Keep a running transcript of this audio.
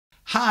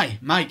Hi,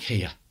 Mike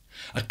here.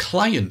 A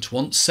client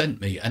once sent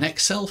me an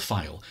Excel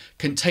file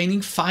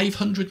containing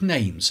 500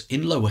 names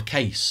in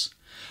lowercase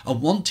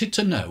and wanted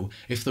to know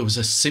if there was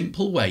a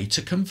simple way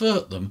to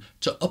convert them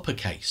to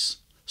uppercase.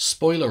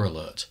 Spoiler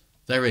alert,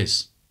 there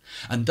is.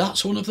 And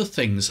that's one of the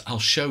things I'll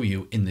show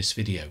you in this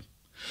video,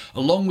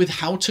 along with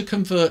how to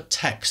convert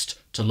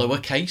text to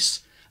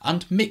lowercase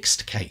and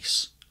mixed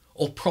case,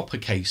 or proper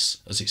case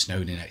as it's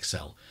known in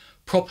Excel.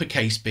 Proper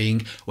case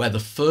being where the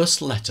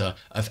first letter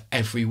of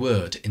every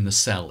word in the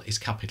cell is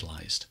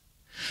capitalised,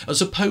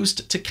 as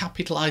opposed to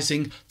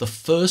capitalising the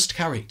first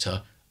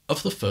character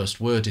of the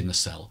first word in the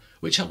cell,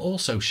 which I'll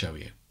also show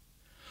you.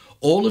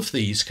 All of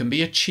these can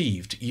be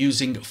achieved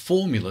using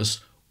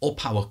formulas or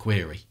Power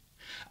Query,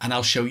 and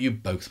I'll show you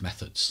both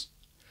methods.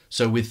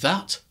 So with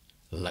that,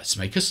 let's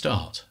make a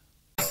start.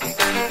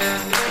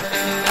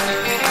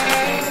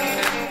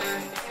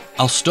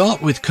 I'll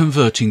start with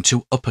converting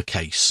to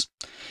uppercase.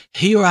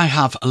 Here I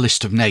have a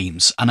list of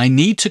names and I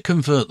need to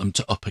convert them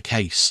to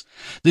uppercase.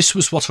 This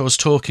was what I was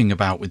talking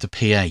about with the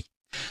PA.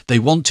 They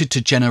wanted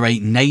to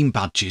generate name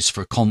badges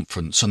for a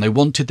conference and they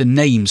wanted the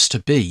names to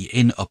be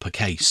in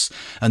uppercase,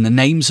 and the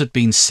names had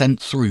been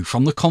sent through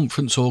from the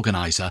conference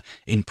organiser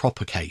in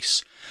proper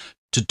case.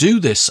 To do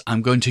this,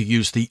 I'm going to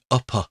use the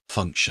upper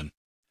function.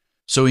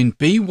 So in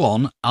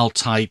B1, I'll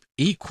type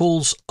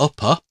equals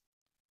upper,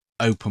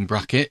 open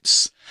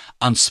brackets,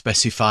 and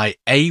specify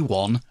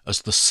A1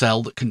 as the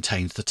cell that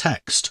contains the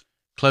text,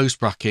 close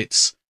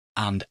brackets,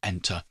 and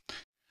enter.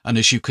 And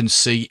as you can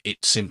see,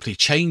 it simply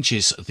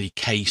changes the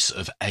case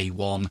of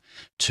A1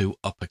 to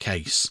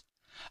uppercase.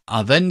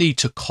 I then need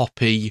to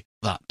copy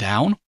that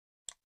down,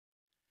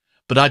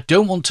 but I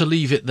don't want to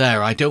leave it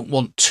there. I don't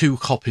want two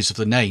copies of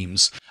the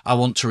names. I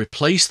want to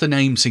replace the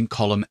names in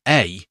column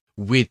A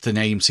with the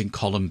names in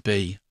column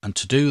B. And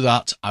to do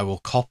that, I will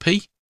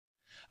copy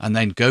and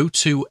then go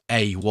to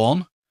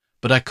A1,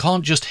 but I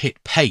can't just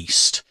hit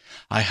paste.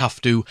 I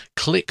have to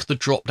click the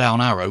drop down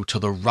arrow to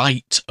the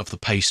right of the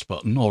paste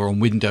button, or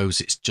on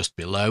Windows it's just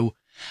below,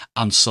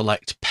 and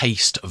select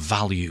paste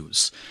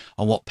values.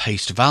 And what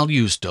paste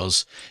values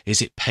does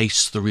is it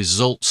pastes the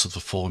results of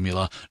the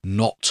formula,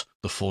 not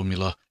the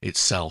formula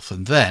itself.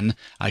 And then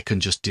I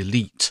can just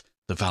delete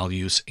the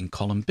values in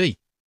column B.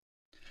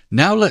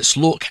 Now let's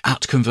look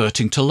at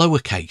converting to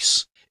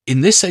lowercase.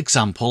 In this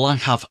example, I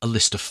have a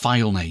list of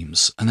file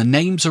names and the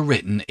names are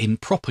written in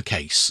proper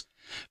case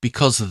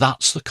because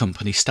that's the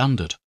company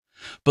standard.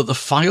 But the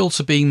files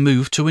are being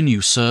moved to a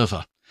new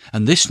server,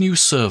 and this new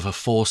server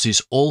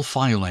forces all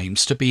file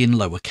names to be in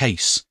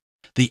lowercase.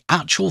 The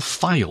actual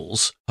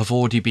files have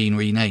already been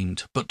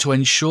renamed, but to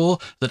ensure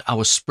that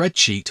our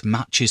spreadsheet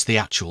matches the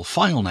actual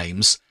file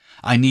names,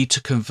 I need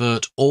to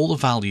convert all the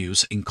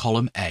values in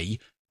column A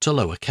to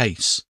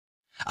lowercase.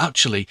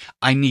 Actually,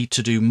 I need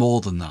to do more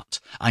than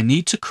that. I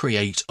need to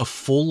create a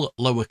full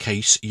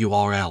lowercase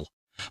URL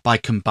by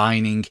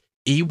combining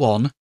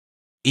E1,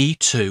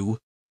 E2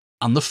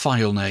 and the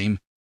file name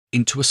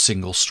into a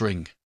single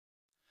string.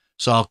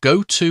 So I'll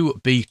go to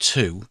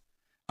B2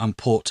 and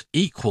put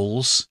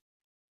equals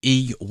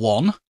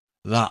E1.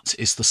 That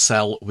is the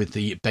cell with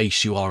the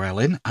base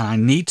URL in, and I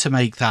need to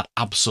make that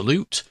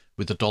absolute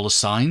with the dollar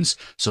signs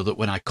so that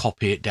when I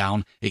copy it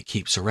down, it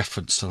keeps a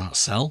reference to that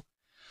cell.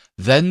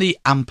 Then the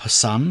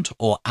ampersand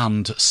or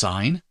and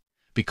sign,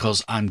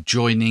 because I'm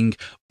joining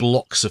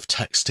blocks of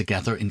text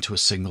together into a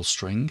single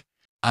string,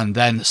 and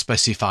then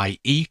specify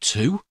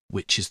E2,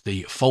 which is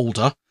the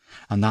folder,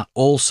 and that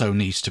also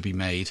needs to be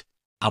made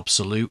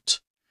absolute,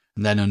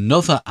 and then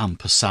another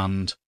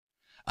ampersand,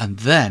 and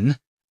then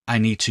I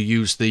need to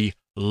use the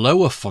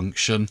lower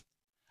function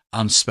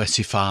and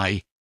specify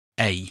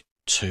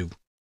A2.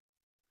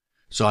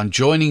 So I'm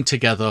joining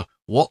together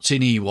what's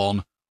in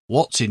E1,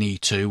 what's in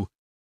E2,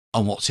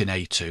 and what's in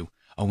A2,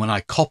 and when I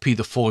copy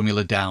the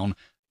formula down,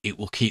 it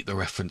will keep the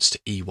reference to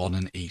E1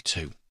 and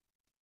E2.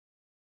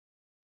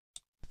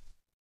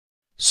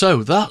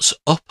 So that's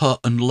upper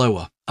and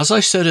lower. As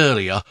I said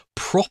earlier,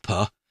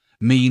 proper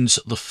means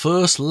the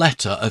first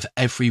letter of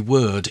every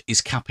word is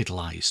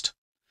capitalised.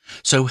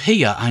 So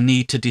here I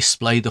need to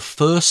display the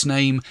first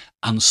name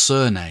and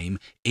surname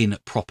in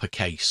proper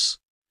case.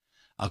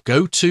 I'll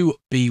go to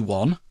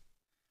B1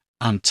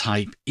 and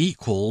type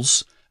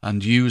equals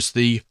and use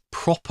the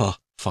proper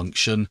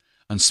function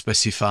and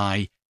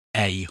specify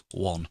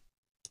A1.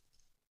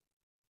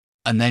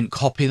 And then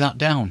copy that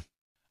down.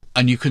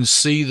 And you can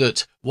see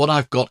that what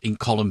I've got in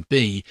column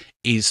B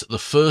is the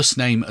first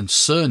name and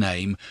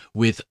surname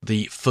with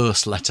the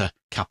first letter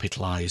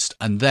capitalised.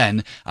 And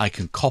then I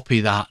can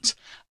copy that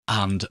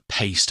and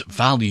paste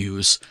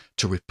values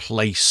to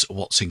replace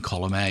what's in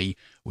column A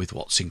with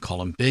what's in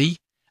column B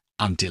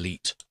and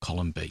delete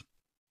column B.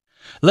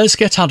 Let's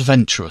get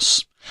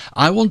adventurous.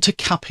 I want to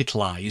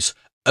capitalise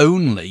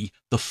only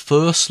the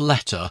first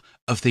letter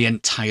of the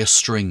entire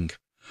string,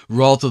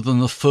 rather than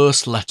the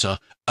first letter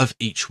of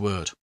each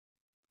word.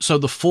 So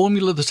the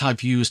formula that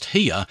I've used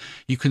here,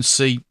 you can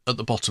see at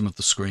the bottom of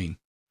the screen.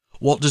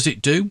 What does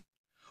it do?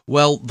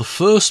 Well, the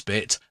first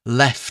bit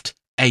left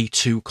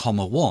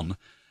A2, 1,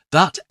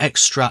 That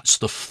extracts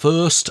the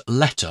first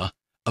letter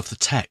of the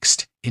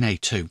text in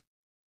A2.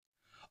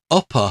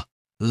 Upper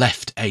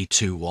left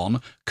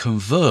A21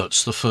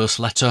 converts the first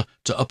letter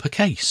to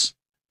uppercase.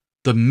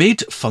 The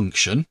mid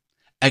function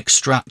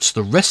extracts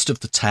the rest of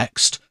the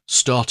text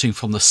starting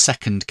from the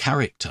second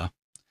character,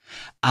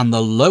 and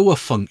the lower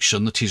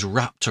function that is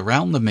wrapped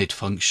around the mid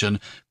function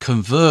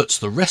converts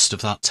the rest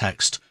of that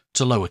text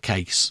to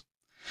lowercase.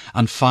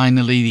 And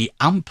finally, the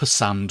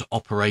ampersand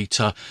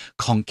operator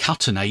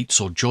concatenates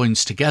or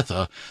joins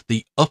together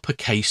the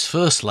uppercase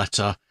first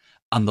letter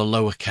and the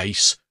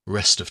lowercase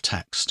rest of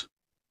text.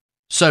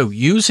 So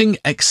using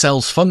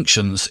Excel's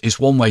functions is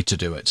one way to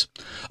do it.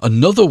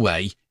 Another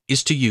way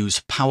is to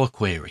use Power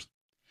Query.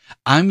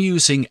 I'm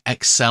using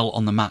Excel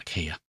on the Mac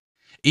here.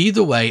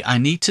 Either way, I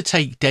need to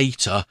take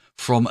data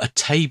from a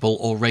table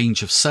or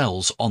range of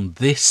cells on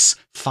this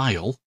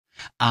file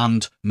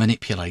and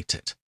manipulate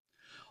it.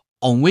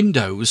 On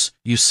Windows,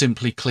 you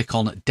simply click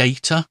on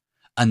Data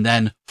and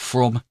then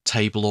From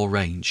Table or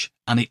Range,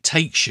 and it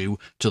takes you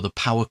to the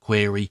Power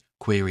Query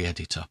query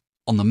editor.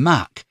 On the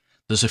Mac,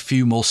 there's a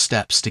few more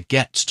steps to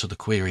get to the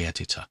query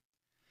editor.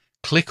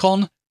 Click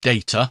on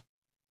Data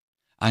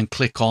and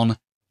click on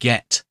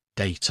Get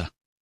Data.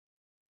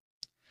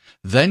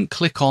 Then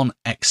click on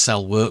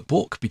Excel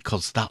Workbook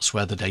because that's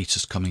where the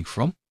data's coming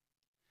from.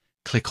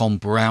 Click on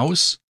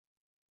Browse.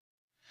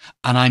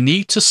 And I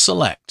need to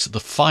select the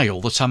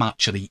file that I'm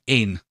actually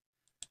in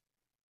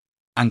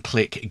and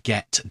click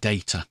Get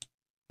Data.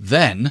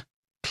 Then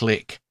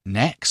click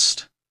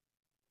Next.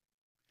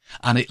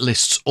 And it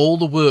lists all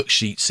the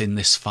worksheets in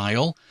this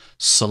file.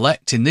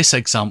 Select, in this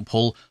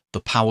example,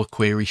 the Power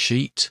Query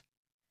sheet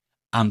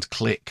and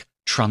click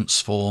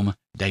Transform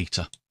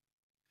Data.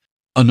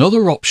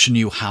 Another option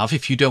you have,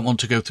 if you don't want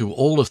to go through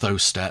all of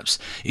those steps,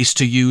 is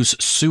to use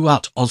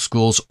Suat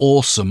Ozgor's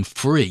awesome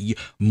free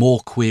More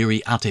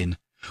Query add-in,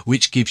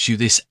 which gives you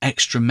this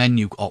extra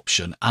menu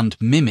option and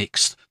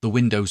mimics the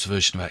Windows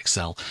version of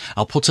Excel.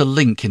 I'll put a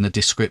link in the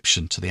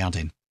description to the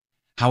add-in.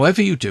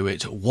 However you do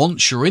it,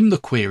 once you're in the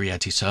query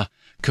editor,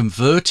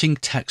 converting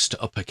text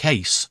to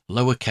uppercase,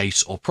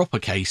 lowercase or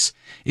propercase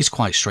is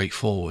quite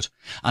straightforward,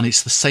 and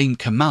it's the same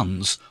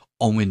commands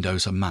on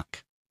Windows and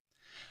Mac.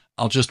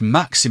 I'll just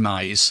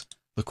maximize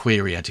the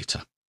query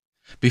editor.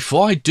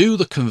 Before I do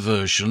the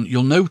conversion,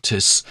 you'll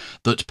notice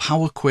that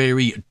Power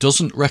Query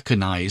doesn't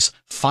recognize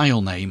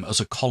file name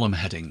as a column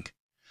heading.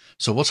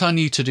 So what I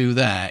need to do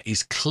there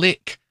is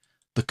click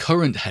the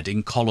current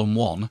heading, column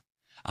 1,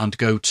 and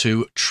go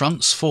to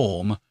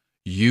Transform,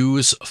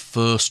 Use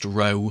First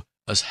Row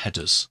as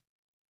Headers.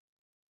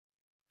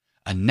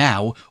 And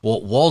now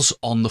what was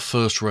on the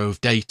first row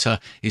of data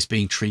is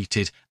being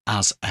treated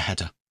as a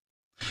header.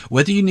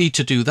 Whether you need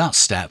to do that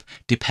step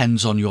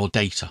depends on your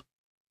data.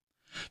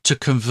 To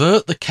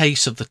convert the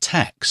case of the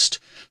text,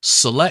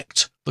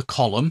 select the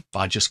column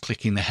by just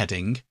clicking the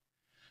heading,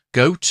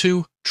 go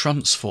to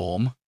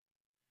Transform,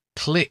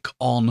 click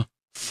on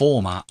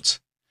Format,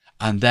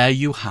 and there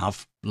you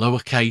have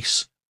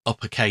lowercase,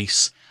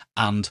 uppercase,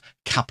 and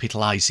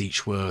capitalize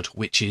each word,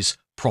 which is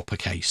proper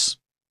case.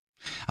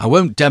 I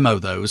won't demo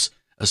those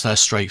as they're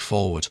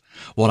straightforward.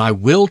 What I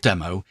will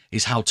demo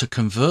is how to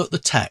convert the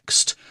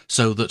text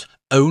so that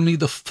only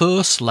the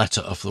first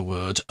letter of the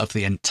word of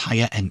the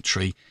entire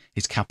entry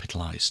is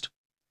capitalized.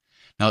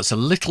 Now it's a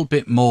little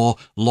bit more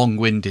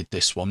long-winded,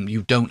 this one.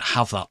 You don't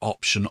have that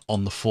option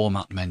on the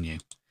Format menu.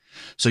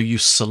 So you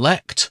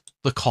select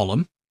the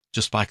column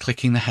just by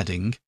clicking the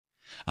heading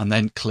and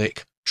then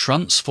click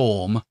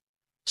Transform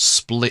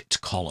Split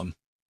Column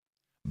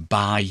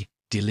by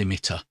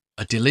Delimiter.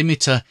 A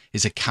delimiter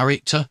is a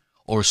character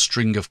or a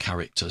string of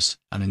characters,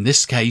 and in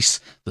this case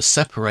the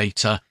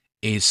separator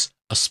is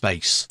a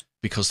space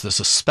because there's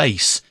a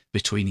space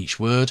between each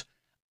word,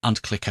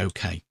 and click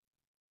OK.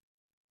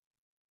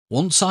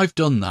 Once I've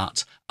done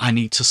that, I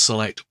need to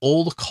select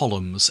all the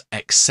columns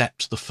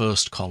except the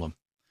first column.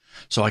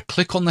 So I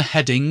click on the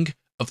heading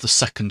of the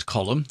second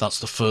column, that's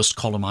the first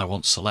column I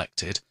want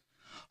selected,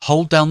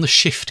 hold down the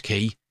Shift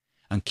key,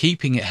 and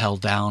keeping it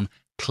held down,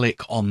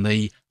 click on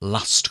the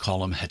last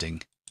column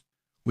heading.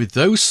 With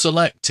those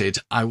selected,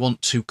 I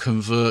want to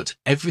convert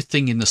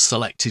everything in the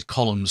selected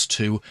columns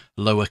to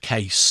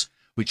lowercase,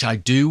 which I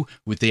do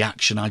with the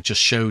action I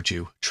just showed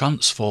you,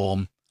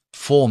 Transform,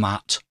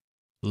 Format,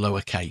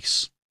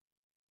 Lowercase.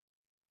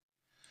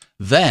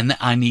 Then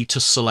I need to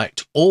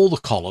select all the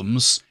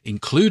columns,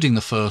 including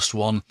the first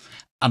one,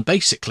 and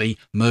basically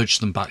merge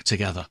them back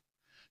together.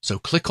 So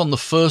click on the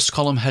first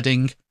column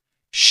heading,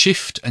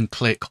 Shift and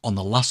click on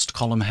the last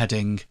column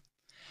heading,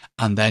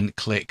 and then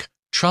click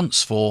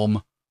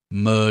Transform,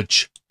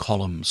 Merge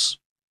Columns.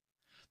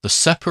 The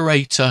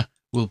separator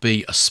will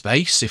be a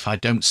space. If I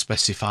don't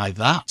specify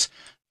that,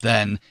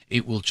 then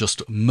it will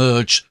just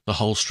merge the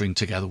whole string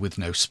together with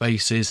no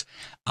spaces,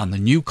 and the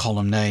new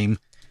column name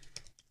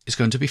is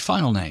going to be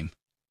Final Name,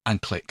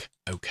 and click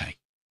OK.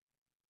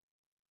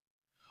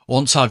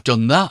 Once I've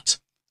done that,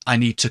 I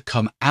need to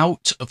come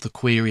out of the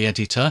query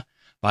editor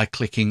by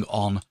clicking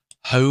on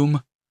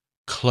Home,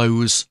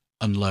 Close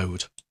and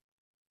Load.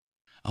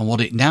 And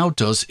what it now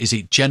does is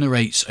it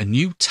generates a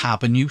new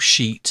tab, a new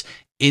sheet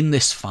in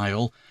this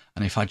file.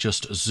 And if I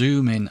just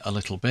zoom in a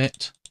little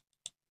bit,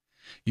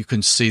 you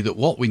can see that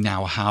what we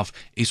now have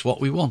is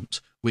what we want,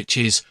 which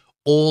is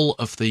all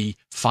of the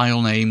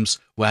file names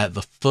where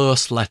the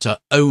first letter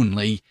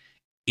only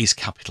is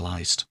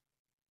capitalized.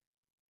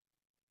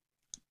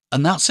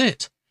 And that's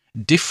it.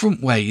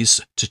 Different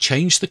ways to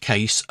change the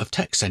case of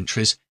text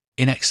entries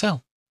in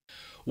Excel.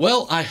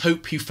 Well, I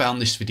hope you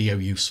found this video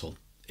useful.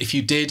 If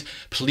you did,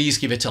 please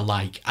give it a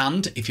like,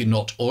 and if you're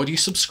not already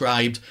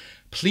subscribed,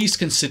 please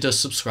consider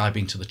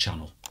subscribing to the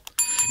channel.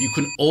 You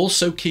can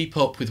also keep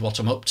up with what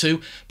I'm up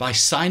to by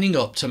signing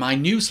up to my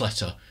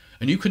newsletter,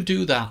 and you can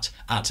do that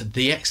at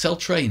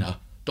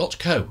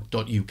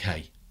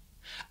theexceltrainer.co.uk.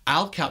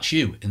 I'll catch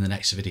you in the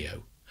next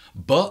video,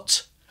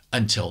 but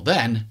until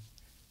then,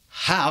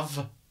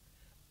 have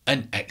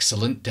an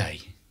excellent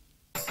day.